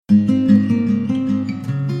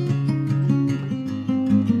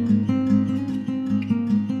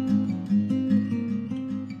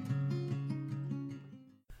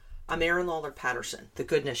I'm Erin Lawler-Patterson, the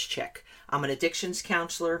Goodness Chick. I'm an addictions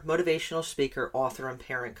counselor, motivational speaker, author, and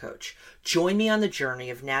parent coach. Join me on the journey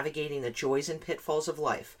of navigating the joys and pitfalls of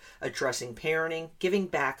life, addressing parenting, giving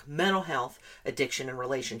back, mental health, addiction, and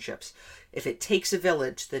relationships. If it takes a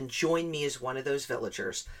village, then join me as one of those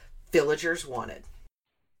villagers. Villagers wanted.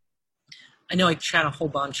 I know I chat a whole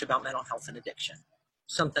bunch about mental health and addiction.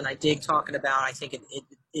 Something I dig talking about. I think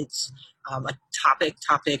it's a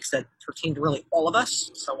topics that pertain to really all of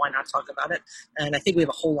us, so why not talk about it? And I think we have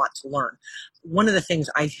a whole lot to learn. One of the things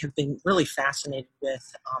I have been really fascinated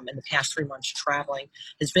with in the past 3 months traveling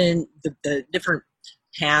has been the different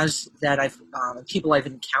paths that people I've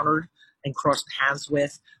encountered and crossed paths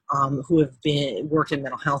with who have worked in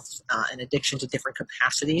mental health and addiction to different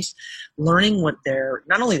capacities, learning what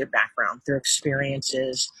not only their background, their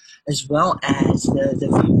experiences, as well as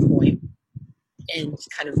the viewpoint and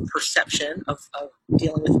kind of perception of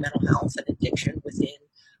dealing with mental health and addiction within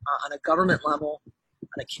on a government level,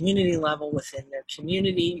 on a community level, within their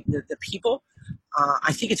community, the people.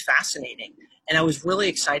 I think it's fascinating. And I was really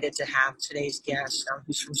excited to have today's guest,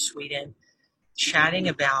 who's from Sweden, chatting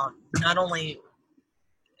about not only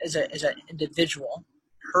as an individual,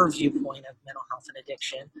 her viewpoint of mental health and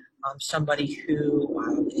addiction, somebody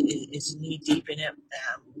who is knee-deep in it,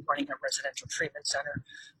 running a residential treatment center,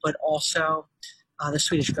 but also the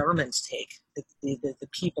Swedish government's take, the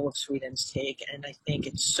people of Sweden's take. And I think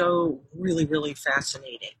it's so really, really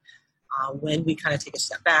fascinating when we kind of take a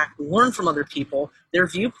step back, we learn from other people, their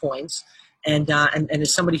viewpoints, and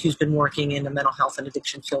as somebody who's been working in the mental health and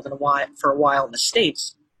addiction field for a while in the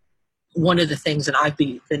States, one of the things that I've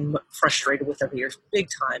been frustrated with over the years, big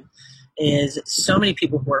time, is so many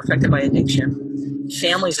people who are affected by addiction,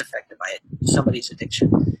 families affected by somebody's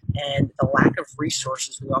addiction, and the lack of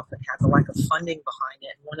resources we often have, the lack of funding behind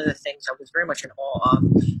it. And one of the things I was very much in awe of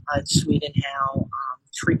in Sweden, how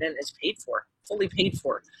treatment is paid for, fully paid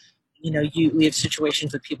for. You know, we have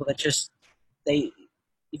situations with people that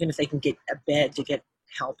even if they can get a bed to get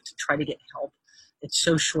help, to try to get help, it's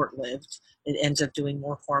so short-lived. It ends up doing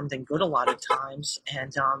more harm than good a lot of times.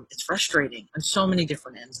 And it's frustrating on so many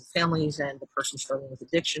different ends, the family's end, the person struggling with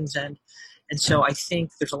addictions end. And so I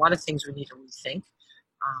think there's a lot of things we need to rethink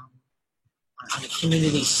on a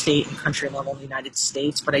community, state, and country level in the United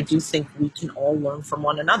States. But I do think we can all learn from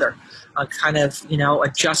one another, kind of,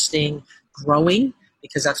 adjusting, growing,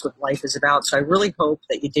 because that's what life is about. So I really hope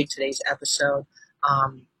that you dig today's episode.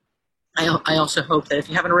 I also hope that if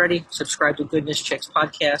you haven't already, subscribe to Goodness Chicks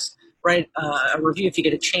podcast, write a review if you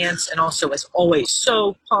get a chance. And also, as always,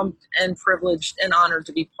 so pumped and privileged and honored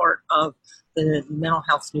to be part of the Mental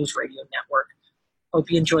Health News Radio Network.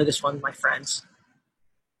 Hope you enjoy this one, my friends.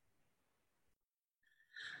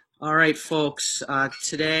 All right, folks.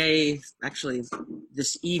 Today, actually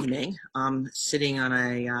this evening, I'm sitting on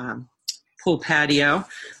a pool patio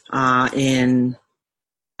in,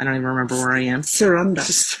 I don't even remember where I am. Saranda,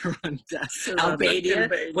 Albania.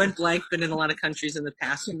 Went blank, been in a lot of countries in the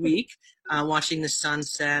past week. Watching the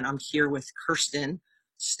sunset. I'm here with Kerstin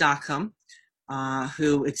Stockhem,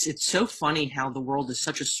 who it's so funny how the world is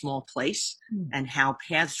such a small place and how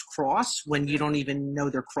paths cross when you don't even know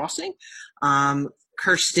they're crossing.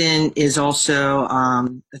 Kerstin is also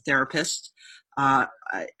a therapist.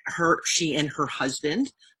 She and her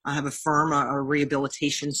husband have a firm, a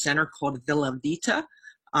rehabilitation center called Vita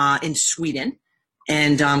in Sweden.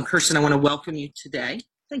 And Kerstin, I want to welcome you today.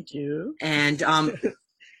 Thank you. And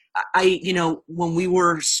when we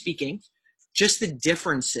were speaking, just the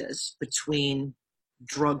differences between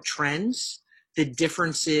drug trends, the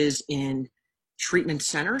differences in treatment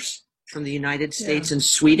centers from the United States and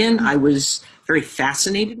Sweden, I was very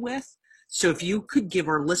fascinated with. So if you could give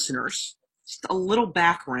our listeners just a little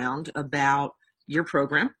background about your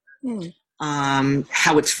program,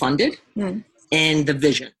 how it's funded, and the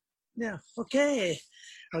vision. Yeah, okay.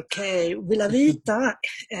 Villa Vita,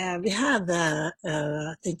 we have, I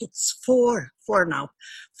think it's four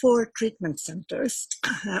treatment centers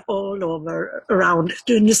all over around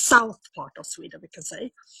in the south part of Sweden, we can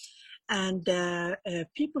say. And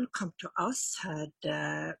people come to us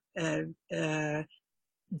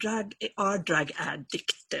are drug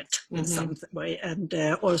addicted in some way, and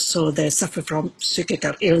also they suffer from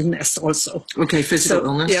psychical illness also. Okay, physical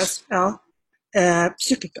illness? Yes,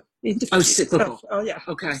 psychical. Cyclical. Oh, yeah.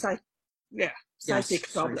 Okay.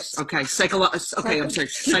 Psychic problems. Okay, I'm sorry,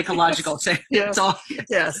 psychological. Yes.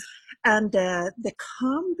 Yes. And they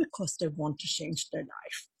come because they want to change their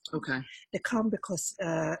life. Okay. They come because,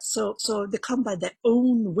 so they come by their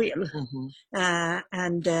own will.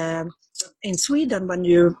 And in Sweden, when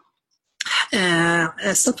you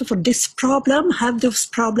suffer from this problem, have this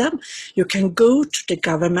problem, you can go to the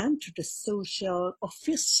government, to the social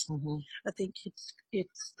office. I think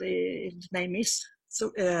the name is.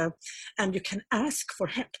 So, and you can ask for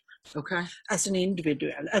help. Okay. As an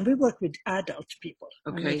individual. And we work with adult people.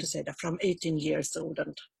 Okay. I need to say that, from 18 years old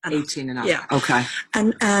and 18 and up. Yeah. Okay.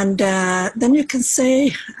 And then you can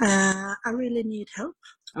say, I really need help.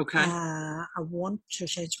 Okay. I want to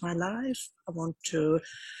change my life. I want to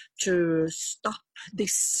stop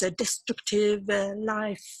this destructive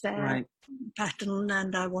life pattern,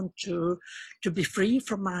 and I want to be free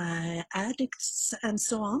from my addicts and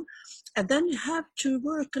so on. And then you have to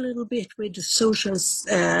work a little bit with the social,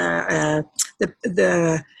 the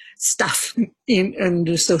staff in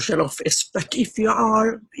the social office. But if you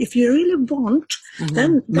really want,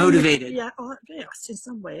 then motivated. Yes, in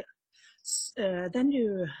some way. Then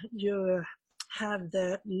you have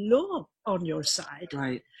the law on your side.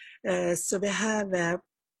 Right. So we have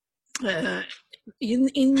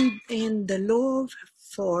in the law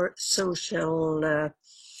for social.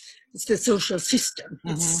 It's the social system.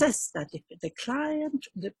 It says that if the client,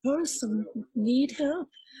 the person need help,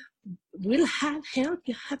 will have help,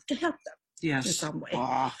 you have to help them. Yes. In some way.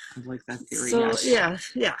 Oh, I like that theory. So,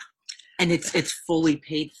 yes. Yeah. And it's fully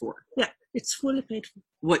paid for. Yeah, it's fully paid for.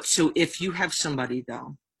 So if you have somebody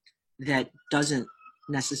though that doesn't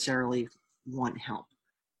necessarily want help,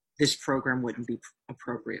 this program wouldn't be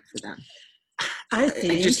appropriate for them. I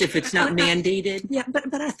think just if it's not mandated. Yeah,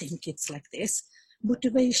 but I think it's like this.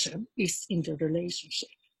 Motivation is in the relationship.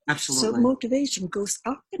 Absolutely. So motivation goes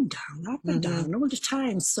up and down all the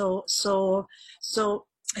time. So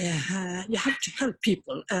you have to help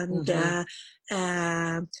people and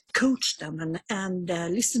coach them and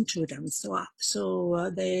listen to them. So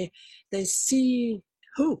they see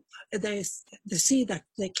hope. They see that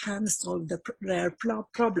they can solve their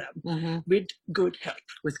problem with good help.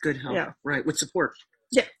 With good help, yeah. Right? With support.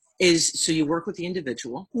 Yeah. So you work with the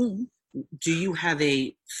individual. Do you have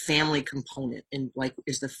a family component, and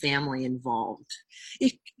is the family involved?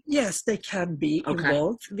 Yes, they can be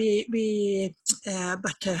involved.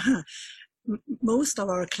 But most of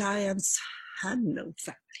our clients have no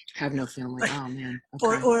family. Oh man.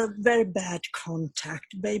 Okay. Or very bad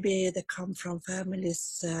contact. Maybe they come from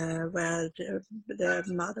families where the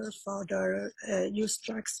mother, father use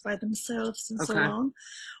drugs by themselves and so on,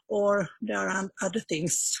 or there are other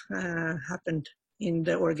things happened in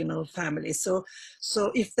the original family. So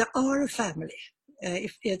if there are a family,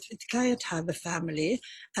 if the client have a family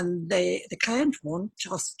and the client wants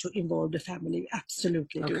us to involve the family,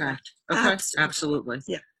 absolutely do that. Okay. Absolutely.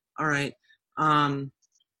 Yeah. All right.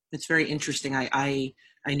 It's very interesting. I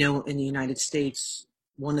know in the United States,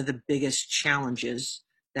 one of the biggest challenges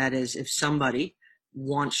that is if somebody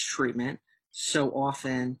wants treatment, so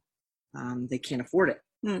often they can't afford it.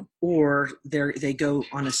 Or they go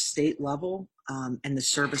on a state level and the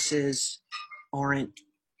services aren't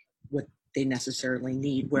what they necessarily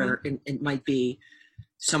need, where it might be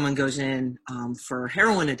someone goes in for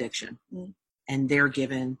heroin addiction and they're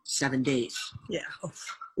given 7 days. Yeah.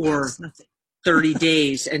 Or 30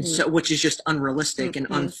 days, and so which is just unrealistic and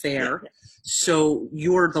unfair. So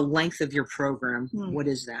the length of your program, what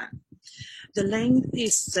is that? The length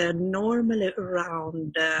is normally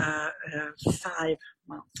around 5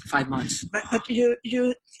 months. 5 months. But the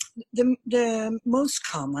most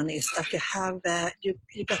common is that you have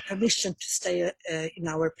you got permission to stay in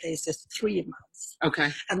our places 3 months.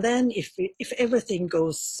 Okay. And then if everything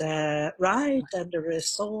goes right and the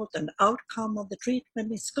result and the outcome of the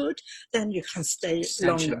treatment is good, then you can stay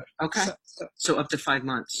longer. Okay. So up to 5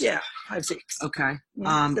 months. Yeah, 5, 6. Okay.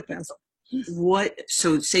 Depends on.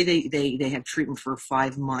 So say they have treatment for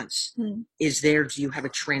 5 months. Do you have a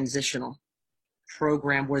transitional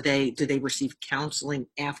program where do they receive counseling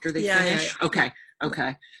after they finish? Yeah.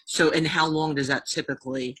 Okay. So, and how long does that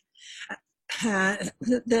typically? It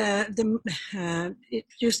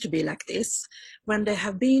used to be like this when they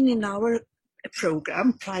have been in our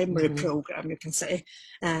program, primary program, you can say.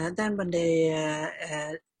 Then when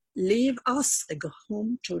they leave us, they go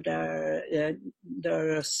home to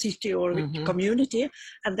their city or community,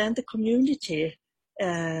 and then the community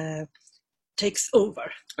takes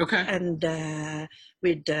over. Okay. And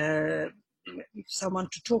with someone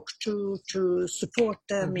to talk to support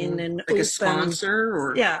them in an like open, a sponsor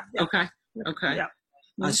or yeah. Okay. Yeah.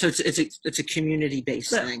 So it's a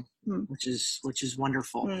community-based thing, which is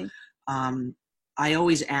wonderful. I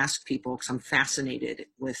always ask people, because I'm fascinated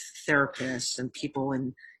with therapists and people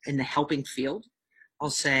in the helping field. I'll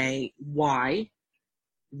say, what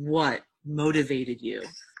motivated you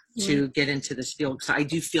to get into this field? Because I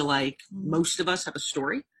do feel like most of us have a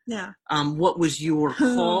story Yeah. What was your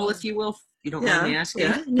call, if you will? You don't mind me asking?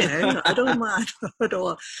 Yeah, no, I don't mind at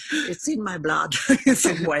all. It's in my blood in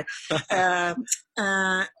some way.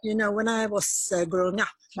 You know, when I was growing up,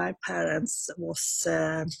 my parents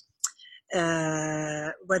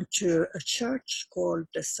went to a church called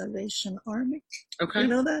the Salvation Army. Okay. You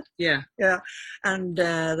know that? Yeah. Yeah. And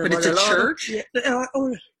but it's a church?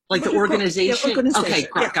 Like the organization? Okay,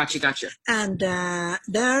 gotcha. And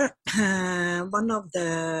there, one of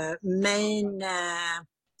the main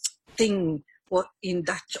thing in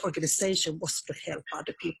that organization was to help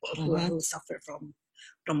other people who suffer from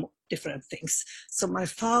different things. So my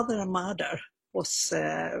father and mother was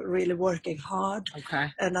really working hard. Okay.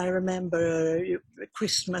 And I remember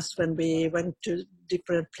Christmas when we went to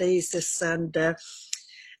different places,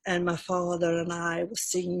 and my father and I was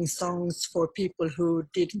singing songs for people who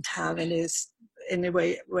didn't have any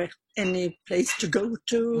place to go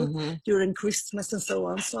to during Christmas and so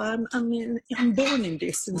on. So I'm born in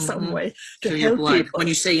this in some way to help your blood. people. When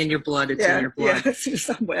you say in your blood, it's in your blood. Yeah, in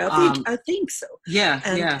some way. I think so. Yeah,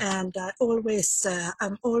 And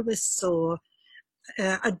I'm always so.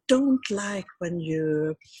 I don't like when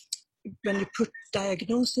you put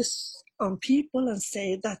diagnosis on people and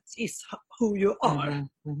say that is who you are.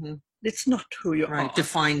 It's not who you are.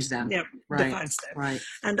 Defines them. Yeah, defines them. Right.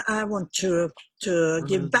 And I want to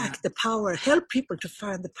give back the power, help people to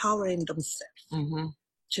find the power in themselves,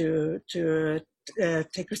 to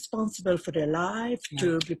take responsible for their life,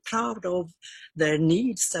 to be proud of their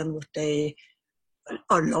needs and what they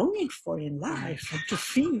are longing for in life, and to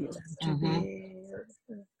feel and to be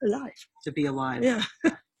alive. To be alive. Yeah.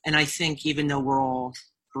 And I think even though we're all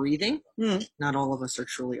breathing, not all of us are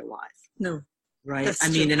truly alive. No. Right. That's I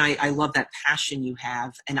mean, true. and I love that passion you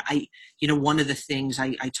have. And one of the things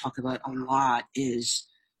I talk about a lot is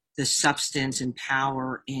the substance and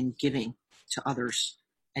power in giving to others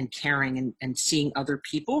and caring and seeing other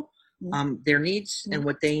people, their needs and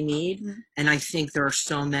what they need. And I think there are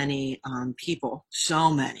so many people,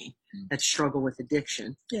 that struggle with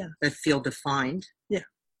addiction, that feel defined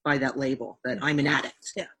by that label, that I'm an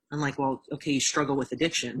addict. Yeah. I'm like, well, okay, you struggle with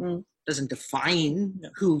addiction. Doesn't define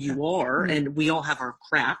who you are, and we all have our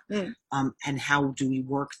crap, and how do we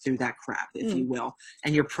work through that crap, if you will.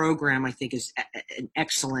 And your program, I think, is an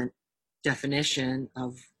excellent definition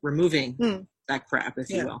of removing that crap, if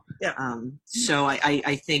you will. So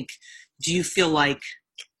I think, do you feel like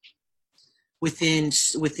within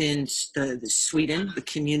the Sweden, the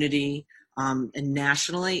community, and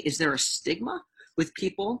nationally, is there a stigma with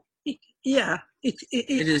people? Yeah, it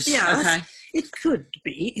is. Yes, okay. It could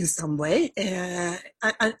be in some way.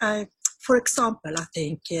 I for example, I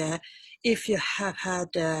think if you have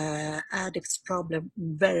had addicts problem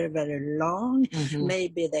very, very long,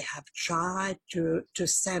 maybe they have tried to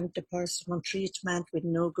send the person on treatment with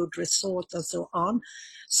no good result and so on.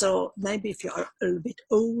 So maybe if you are a little bit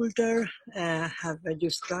older, have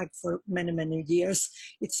used drugs for many, many years,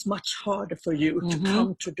 it's much harder for you to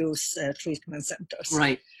come to those treatment centers.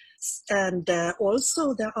 Right. And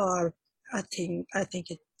also there are, I think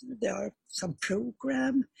there are some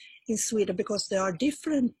program in Sweden, because there are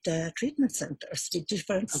different treatment centers with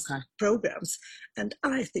different programs. And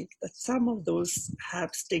I think that some of those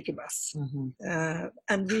have stigmas.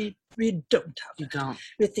 And we don't have that. You don't.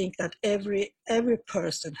 We think that every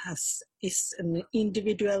person is an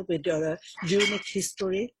individual with a unique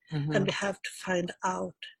history, and we have to find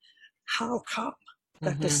out how come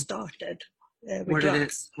that they started with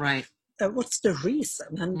drugs. Right. What's the reason?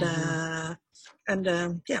 And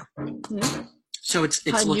So it's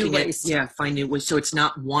looking at find new ways. So it's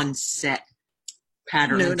not one set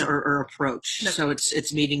pattern or approach. No. So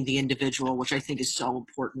it's meeting the individual, which I think is so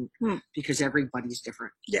important because everybody's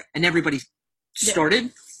different. Yeah. And everybody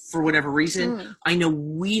started for whatever reason. I know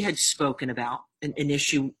we had spoken about an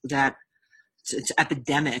issue that it's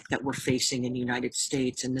epidemic that we're facing in the United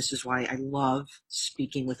States, and this is why I love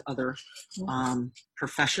speaking with other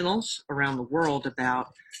professionals around the world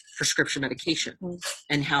about prescription medication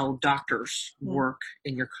and how doctors work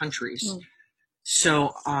in your countries.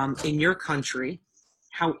 So in your country,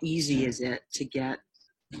 how easy is it to get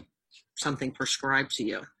something prescribed to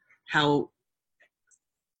you? How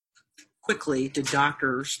quickly do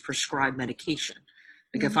doctors prescribe medication?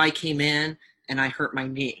 Like if I came in and I hurt my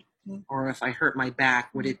knee, or if I hurt my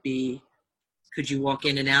back, would it be, could you walk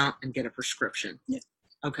in and out and get a prescription? Yeah.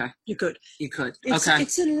 Okay. You could.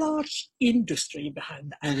 It's a large industry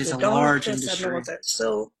behind that. It is a large industry.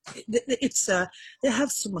 So it's they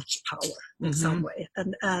have so much power in some way.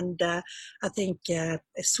 And I think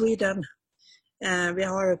Sweden, we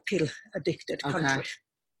are a pill addicted country.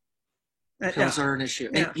 Pills are an issue.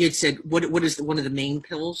 And you had said, what is one of the main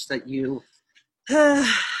pills that you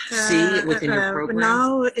see within your program?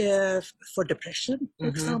 Now, for depression, for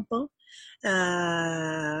example,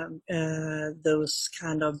 those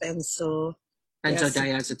kind of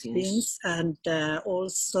benzodiazepines, and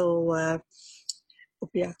also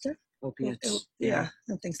opiates, and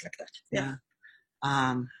things like that.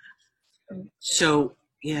 So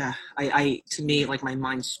I to me, like, my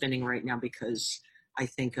mind's spinning right now because I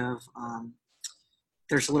think of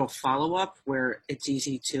there's a little follow-up where it's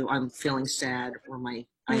easy to, I'm feeling sad or I'm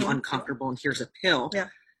uncomfortable and here's a pill. Yeah.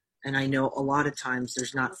 And I know a lot of times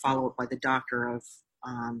there's not follow-up by the doctor of,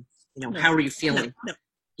 how are you feeling? No.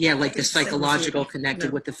 Yeah, like the psychological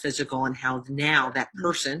connected with the physical, and how now that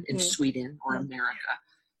person in Sweden or America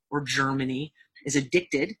or Germany is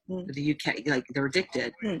addicted to the UK, like they're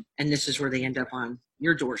addicted, and this is where they end up on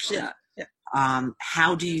your doorstep.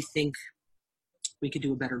 How do you think we could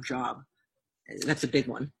do a better job? That's a big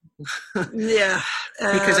one.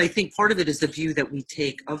 Because I think part of it is the view that we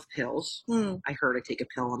take of pills. I heard I take a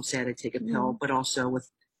pill, I'm sad I take a pill, but also with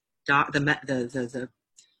the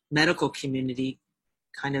medical community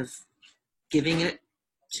kind of giving it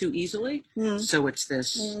too easily. So it's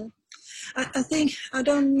this. I think, I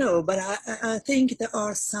don't know, but I think there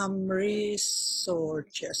are some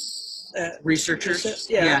researchers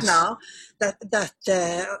now that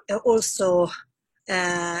also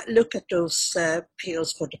look at those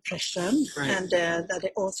pills for depression, and that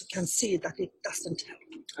they also can see that it doesn't help.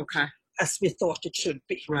 Okay. As we thought it should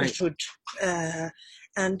be. Right. It should,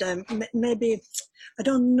 and maybe, I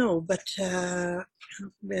don't know, but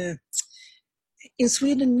in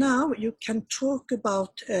Sweden now you can talk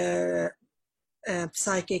about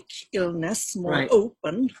psychic illness more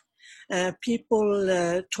open. People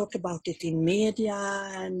talk about it in media,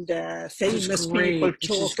 and famous people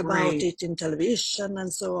talk about it in television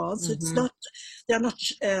and so on. So it's not, they're not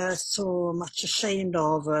so much ashamed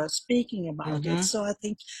of speaking about it. So I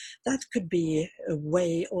think that could be a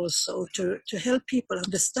way also to help people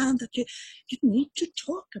understand that you need to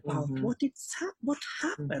talk about what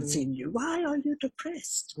happens in you. Why are you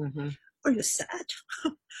depressed? Are you sad?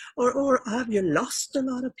 or have you lost a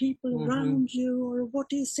lot of people around you? Or what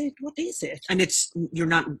is it? What is it? And you're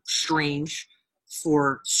not strange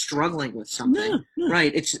for struggling with something,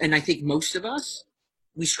 right? And I think most of us,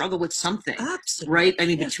 we struggle with something. Absolutely. Right? I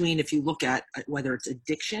mean, between, if you look at whether it's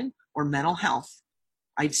addiction or mental health,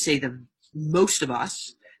 I'd say the most of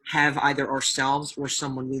us have either ourselves or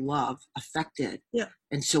someone we love affected. Yeah.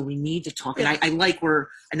 And so we need to talk. And I like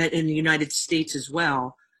and in the United States as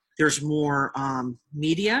well, there's more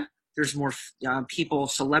media, there's more people,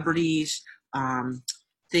 celebrities,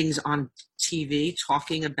 things on TV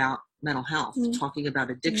talking about mental health, talking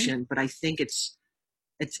about addiction. But I think it's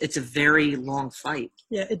a very long fight.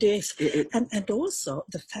 Yeah, it is. And also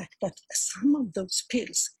the fact that some of those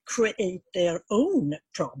pills create their own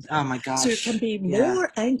problem. Oh my gosh. So you can be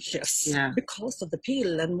more anxious because of the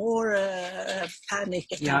pill, and more panic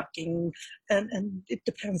attacking, and it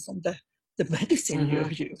depends on the medicine you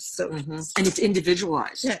use. So and it's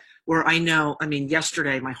individualized. Where I know, I mean,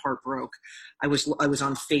 yesterday my heart broke. I was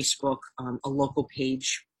on Facebook, a local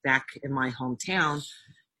page back in my hometown,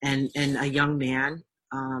 and a young man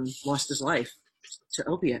lost his life to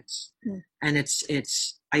opiates. And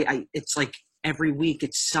it's like every week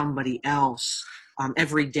it's somebody else,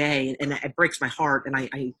 every day, and it breaks my heart. And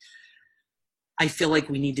I feel like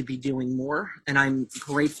we need to be doing more, and I'm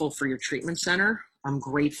grateful for your treatment center. I'm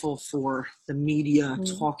grateful for the media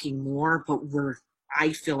talking more, but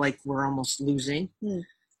I feel like we're almost losing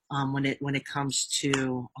when it comes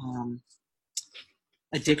to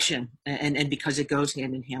addiction, and because it goes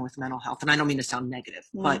hand in hand with mental health. And I don't mean to sound negative,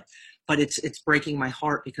 but it's breaking my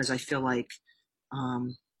heart, because I feel like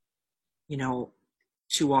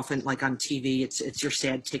too often, like on TV, it's you're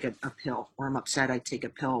sad, take a pill, or I'm upset, I take a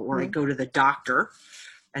pill, or I go to the doctor,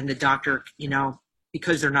 and the doctor,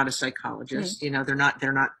 because they're not a psychologist, they're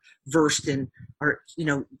not versed in, or,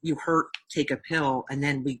 you hurt, take a pill, and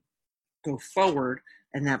then we go forward,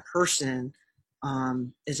 and that person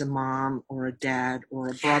is a mom or a dad or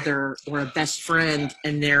a brother or a best friend,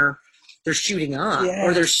 and they're shooting up,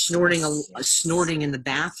 or they're snorting in the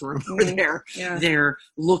bathroom, or they're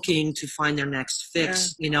looking to find their next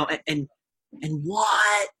fix, and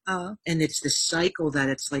what? And it's the cycle that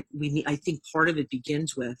it's like I think part of it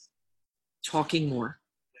begins with talking more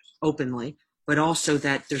openly, but also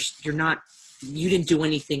that you didn't do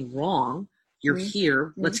anything wrong. You're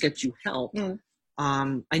here. Let's get you help.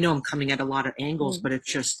 I know I'm coming at a lot of angles, but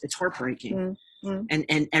it's heartbreaking.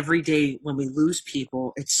 And every day when we lose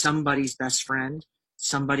people, it's somebody's best friend,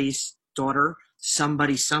 somebody's daughter,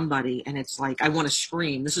 somebody, and it's like I want to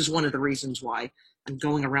scream. This is one of the reasons why I'm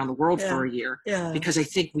going around the world for a year, because I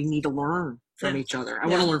think we need to learn from each other. I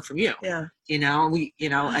want to learn from you. You know,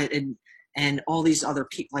 and all these other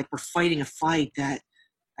people, like we're fighting a fight that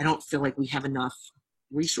I don't feel like we have enough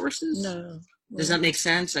resources. No. Does that make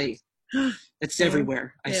sense? It's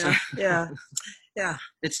everywhere. Yeah.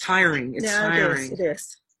 It's tiring. It's tiring. It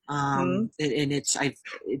is. And it's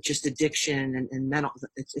just addiction and mental.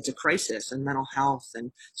 It's a crisis, and mental health,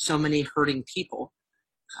 and so many hurting people.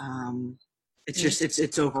 It's just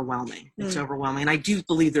it's overwhelming. It's overwhelming, and I do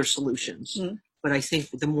believe there's solutions. But I think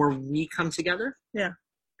the more we come together,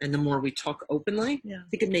 and the more we talk openly, I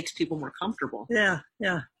think it makes people more comfortable. Yeah.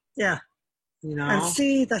 You know, and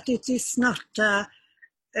see that it is not.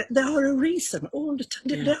 There are a reason all the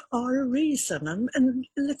time. There are a reason, and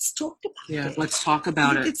let's talk about it. Let's talk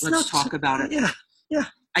about it. Let's talk about it. Yeah.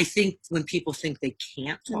 I think when people think they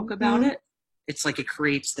can't talk about it, it's like it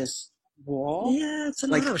creates this wall. Yeah, it's a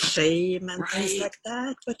lot of shame and things like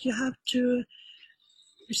that. But you have to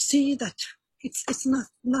see that it's not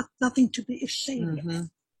nothing to be ashamed of.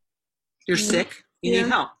 You're sick. You need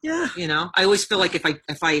help. Yeah. You know, I always feel like if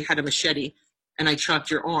I had a machete and I chopped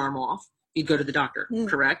your arm off, you'd go to the doctor,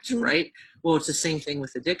 correct? Right? Well, it's the same thing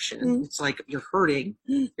with addiction. It's like you're hurting,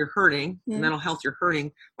 mental health, you're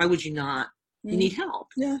hurting. Why would you not? You need help.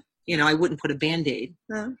 Yeah. You know, I wouldn't put a Band-Aid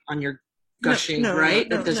on your gushing, right?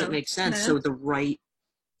 That doesn't make sense. So the right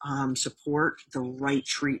support, the right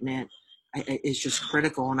treatment is just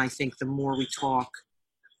critical. And I think the more we talk,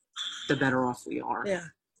 the better off we are. Yeah.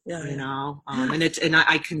 You know, and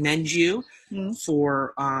I commend you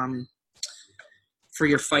for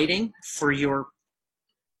your fighting, for your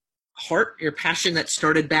heart, your passion that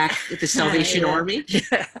started back with the Salvation Army.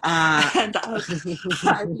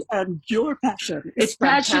 And your passion. It's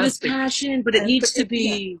passion, but it needs to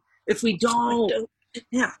be, if we don't.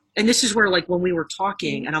 And this is where, like, when we were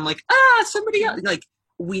talking, and I'm like, somebody else, like,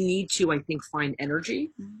 we need to, I think, find energy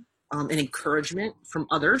and encouragement from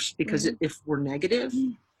others, because if we're negative,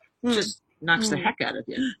 it just knocks the heck out of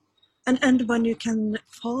you. And when you can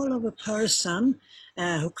follow a person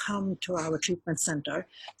who come to our treatment center,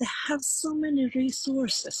 they have so many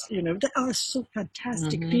resources. You know, they are so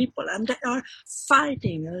fantastic people, and they are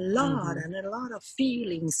fighting a lot and a lot of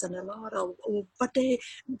feelings and a lot of, but they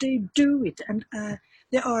do it, and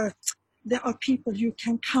there are people you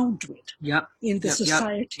can count with in the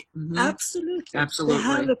society. Absolutely.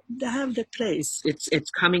 They have the place. It's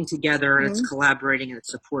coming together, and it's collaborating, and it's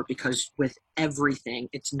support, because with everything,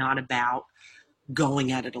 it's not about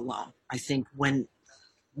going at it alone. I think when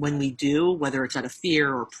we do, whether it's out of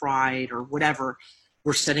fear or pride or whatever,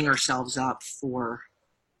 we're setting ourselves up for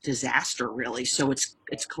disaster, really. So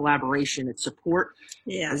it's collaboration, it's support,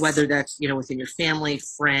 whether that's, you know, within your family,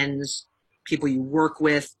 friends, people you work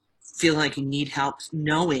with, feeling like you need help,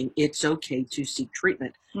 knowing it's okay to seek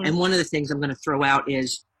treatment. And one of the things I'm going to throw out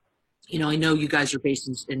is, you know, I know you guys are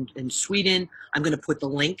based in Sweden. I'm going to put the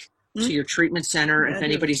link to your treatment center. If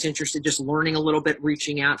anybody's interested, just learning a little bit,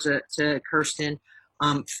 reaching out to Kerstin.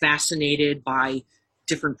 Fascinated by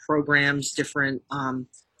different programs, different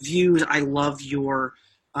views. I love your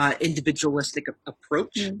individualistic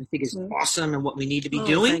approach. I think is awesome, and what we need to be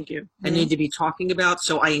doing. Thank you. And need to be talking about.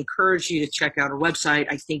 So I encourage you to check out our website.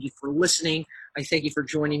 I thank you for listening. I thank you for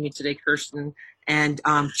joining me today, Kerstin. And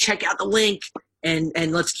check out the link, and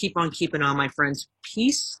let's keep on keeping on, my friends.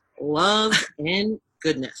 Peace, love, and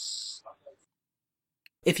goodness.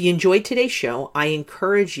 If you enjoyed today's show, I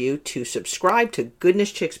encourage you to subscribe to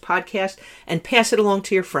Goodness Chicks podcast and pass it along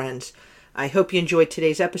to your friends. I hope you enjoyed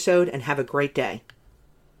today's episode, and have a great day.